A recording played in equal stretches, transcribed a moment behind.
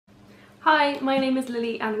Hi, my name is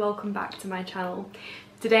Lily and welcome back to my channel.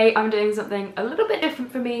 Today I'm doing something a little bit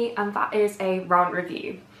different for me, and that is a rant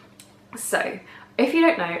review. So, if you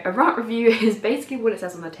don't know, a rant review is basically what it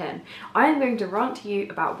says on the tin. I am going to rant to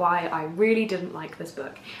you about why I really didn't like this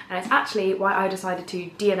book, and it's actually why I decided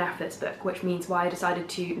to DNF this book, which means why I decided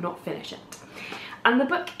to not finish it. And the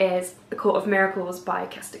book is The Court of Miracles by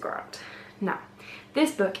Grant. Now,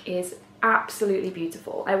 this book is absolutely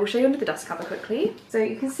beautiful. I will show you under the dust cover quickly. So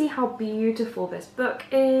you can see how beautiful this book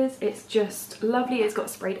is. It's just lovely. It's got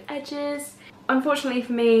sprayed edges. Unfortunately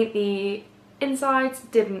for me, the insides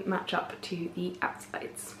didn't match up to the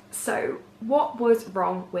outsides. So what was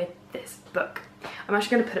wrong with this book? I'm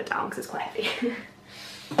actually going to put it down because it's quite heavy.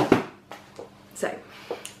 So,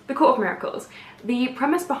 The Court of Miracles. The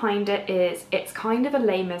premise behind it is it's kind of a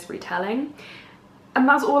Les Mis retelling, and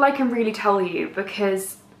that's all I can really tell you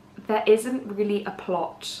because there isn't really a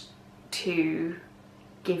plot to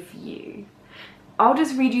give you. I'll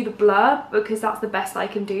just read you the blurb because that's the best I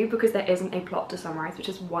can do, because there isn't a plot to summarise, which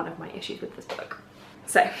is one of my issues with this book.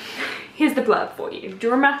 So, here's the blurb for you.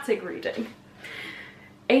 Dramatic reading.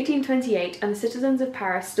 1828, and the citizens of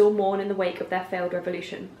Paris still mourn in the wake of their failed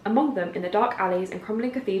revolution. Among them, in the dark alleys and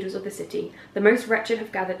crumbling cathedrals of the city, the most wretched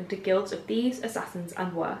have gathered into guilds of thieves, assassins,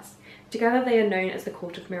 and worse. Together they are known as the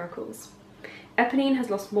Court of Miracles. Eponine has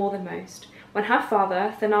lost more than most. When her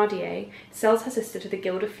father, Thénardier, sells her sister to the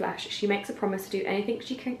Guild of Flesh, she makes a promise to do anything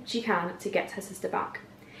she can to get her sister back,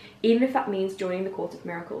 even if that means joining the Court of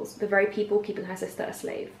Miracles, the very people keeping her sister a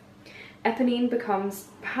slave. Eponine becomes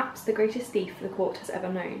perhaps the greatest thief the court has ever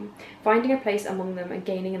known, finding a place among them and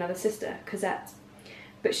gaining another sister, Cosette.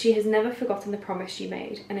 But she has never forgotten the promise she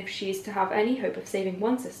made, and if she is to have any hope of saving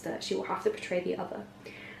one sister, she will have to betray the other.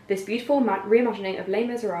 This beautiful reimagining of Les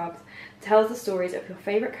Miserables tells the stories of your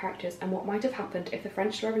favourite characters and what might have happened if the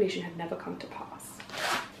French Revolution had never come to pass.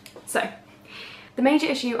 So, the major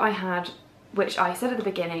issue I had, which I said at the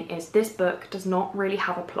beginning, is this book does not really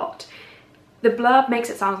have a plot. The blurb makes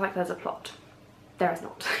it sound like there's a plot. There is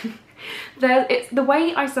not. The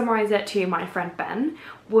way I summarise it to my friend Ben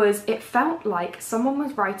was it felt like someone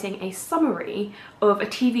was writing a summary of a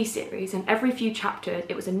TV series, and every few chapters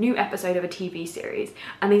it was a new episode of a TV series,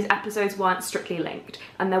 and these episodes weren't strictly linked,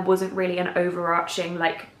 and there wasn't really an overarching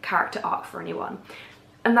character arc for anyone.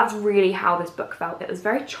 And that's really how this book felt. It was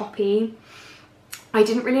very choppy. I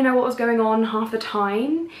didn't really know what was going on half the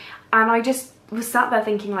time, and I just was sat there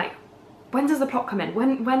thinking when does the plot come in?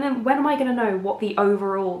 When am I going to know what the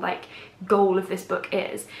overall goal of this book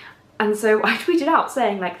is? And so I tweeted out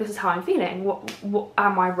saying this is how I'm feeling. What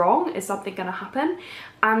am I wrong? Is something going to happen?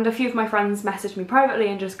 And a few of my friends messaged me privately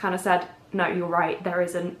and just kind of said, no, you're right. There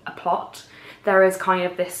isn't a plot. There is kind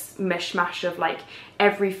of this mishmash of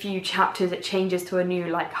every few chapters it changes to a new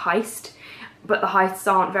heist, but the heists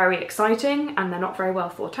aren't very exciting and they're not very well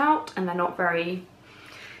thought out, and they're not very.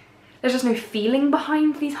 There's just no feeling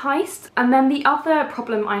behind these heists. And then the other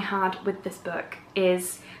problem I had with this book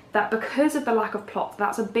is that because of the lack of plot,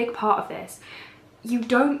 that's a big part of this, you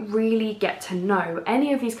don't really get to know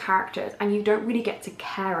any of these characters and you don't really get to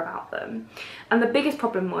care about them. And the biggest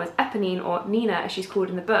problem was Eponine, or Nina as she's called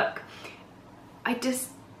in the book. I just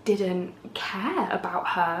didn't care about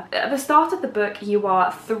her. At the start of the book, you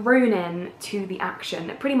are thrown in to the action.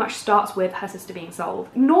 It pretty much starts with her sister being sold.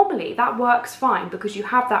 Normally that works fine because you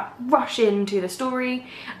have that rush into the story,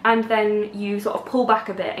 and then you sort of pull back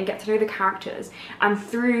a bit and get to know the characters, and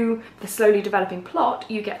through the slowly developing plot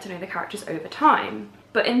you get to know the characters over time.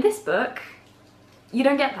 But in this book you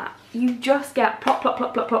don't get that. You just get plot, plot,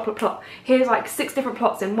 plot, plot, plot, plot, plot. Here's 6 different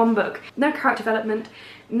plots in one book. No character development,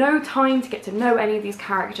 no time to get to know any of these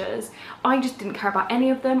characters. I just didn't care about any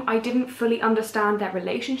of them. I didn't fully understand their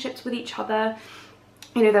relationships with each other.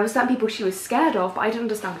 You know, there were certain people she was scared of, but I didn't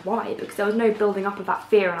understand why, because there was no building up of that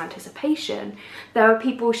fear and anticipation. There were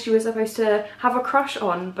people she was supposed to have a crush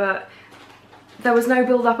on, but there was no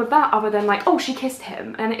build up of that other than oh, she kissed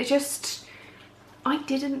him. And it just, I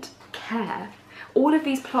didn't care. All of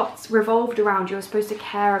these plots revolved around you were supposed to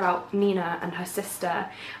care about Nina and her sister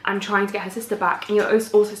and trying to get her sister back, and you're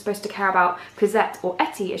also supposed to care about Cosette, or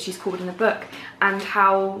Etty as she's called in the book, and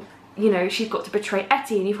how, you know, she's got to betray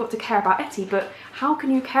Etty and you've got to care about Etty. But how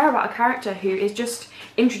can you care about a character who is just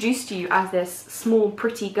introduced to you as this small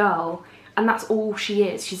pretty girl, and that's all she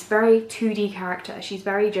is? She's a very 2D character. She's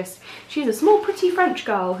a small pretty French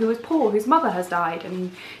girl who was poor, whose mother has died,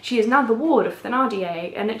 and she is now the ward of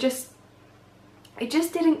Thénardier, and I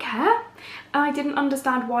just didn't care, and I didn't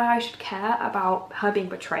understand why I should care about her being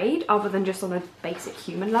betrayed other than just on a basic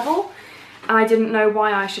human level, and I didn't know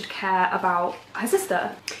why I should care about her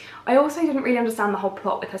sister. I also didn't really understand the whole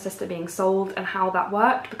plot with her sister being sold and how that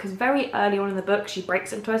worked, because very early on in the book she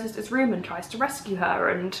breaks into her sister's room and tries to rescue her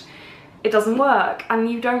and it doesn't work,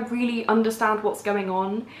 and you don't really understand what's going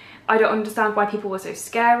on. I don't understand why people were so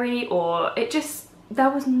scary, or there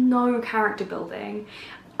was no character building.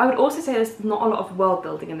 I would also say there's not a lot of world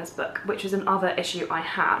building in this book, which is another issue I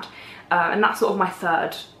had, and that's sort of my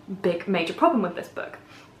third big major problem with this book.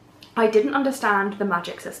 I didn't understand the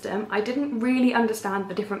magic system. I didn't really understand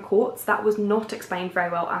the different courts. That was not explained very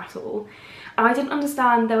well at all. And I didn't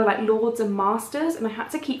understand there were like lords and masters, and I had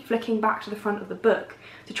to keep flicking back to the front of the book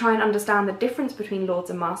to try and understand the difference between lords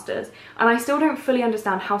and masters. And I still don't fully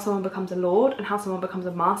understand how someone becomes a lord and how someone becomes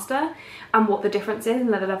a master, and what the difference is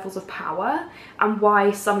in the levels of power, and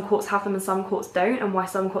why some courts have them and some courts don't, and why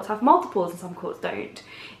some courts have multiples and some courts don't.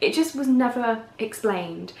 It just was never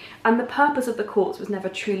explained, and the purpose of the courts was never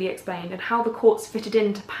truly explained, and how the courts fitted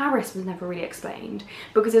into Paris was never really explained,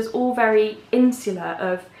 because it was all very insular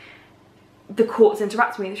of the courts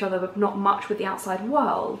interacting with each other but not much with the outside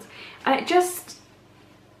world. And it just,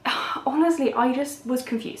 honestly, I just was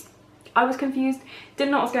confused. I was confused,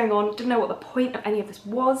 didn't know what was going on, didn't know what the point of any of this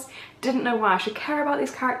was, didn't know why I should care about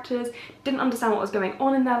these characters, didn't understand what was going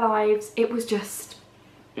on in their lives. It was just,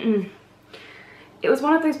 It was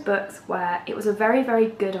one of those books where it was a very, very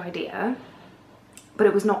good idea, but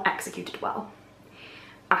it was not executed well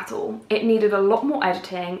at all. It needed a lot more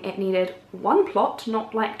editing, it needed one plot,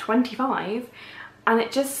 not like 25, and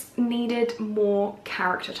it just needed more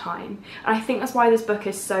character time. And I think that's why this book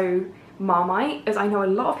is so Marmite, as I know a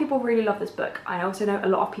lot of people really love this book. I also know a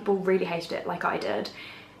lot of people really hated it like I did.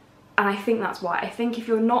 And I think that's why. I think if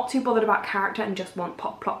you're not too bothered about character and just want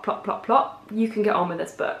plot, plot, plot, plot, plot, you can get on with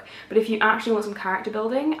this book. But if you actually want some character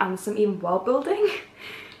building and some even world building,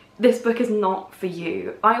 this book is not for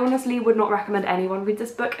you. I honestly would not recommend anyone read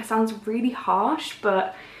this book. It sounds really harsh,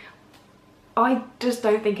 but I just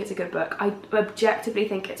don't think it's a good book. I objectively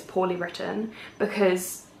think it's poorly written,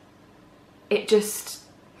 because it's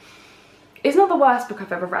not the worst book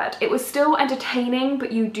I've ever read. It was still entertaining,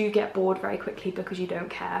 but you do get bored very quickly because you don't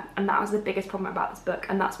care. And that was the biggest problem about this book,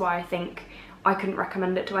 and that's why I think I couldn't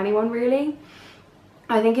recommend it to anyone really.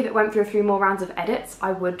 I think if it went through a few more rounds of edits,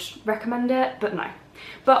 I would recommend it, but no.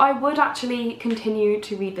 But I would actually continue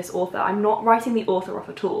to read this author. I'm not writing the author off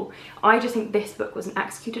at all. I just think this book wasn't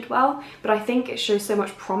executed well, but I think it shows so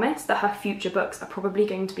much promise that her future books are probably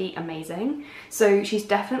going to be amazing. So she's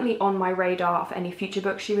definitely on my radar for any future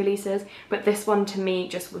books she releases, but this one to me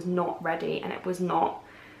just was not ready, and it was not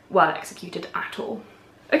well executed at all.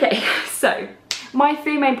 Okay, so my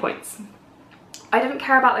 3 main points. I didn't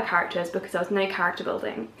care about the characters because there was no character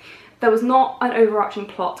building. There was not an overarching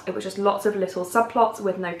plot, it was just lots of little subplots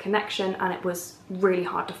with no connection, and it was really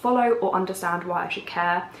hard to follow or understand why I should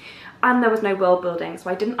care. And there was no world building, so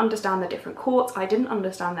I didn't understand the different courts, I didn't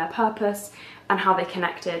understand their purpose and how they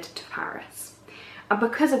connected to Paris. And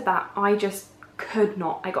because of that, I just could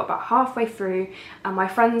not. I got about halfway through and my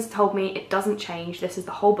friends told me it doesn't change, this is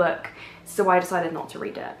the whole book, so I decided not to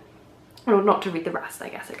read it. Or not to read the rest, I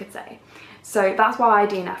guess I could say. So that's why I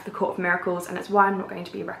DNF'd The Court of Miracles, and it's why I'm not going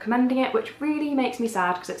to be recommending it, which really makes me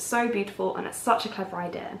sad because it's so beautiful and it's such a clever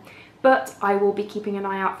idea. But I will be keeping an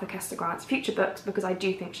eye out for Kester Grant's future books because I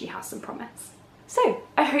do think she has some promise. So,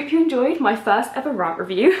 I hope you enjoyed my first ever rant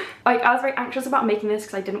review. I was very anxious about making this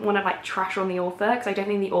because I didn't want to like trash on the author, because I don't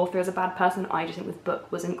think the author is a bad person, I just think this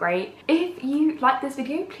book wasn't great. If you liked this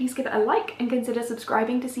video, please give it a like and consider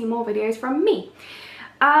subscribing to see more videos from me.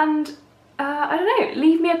 And I don't know,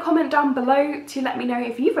 leave me a comment down below to let me know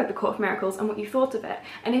if you've read The Court of Miracles and what you thought of it,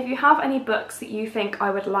 and if you have any books that you think I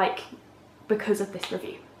would like because of this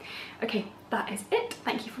review. Okay, that is it.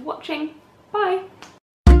 Thank you for watching. Bye!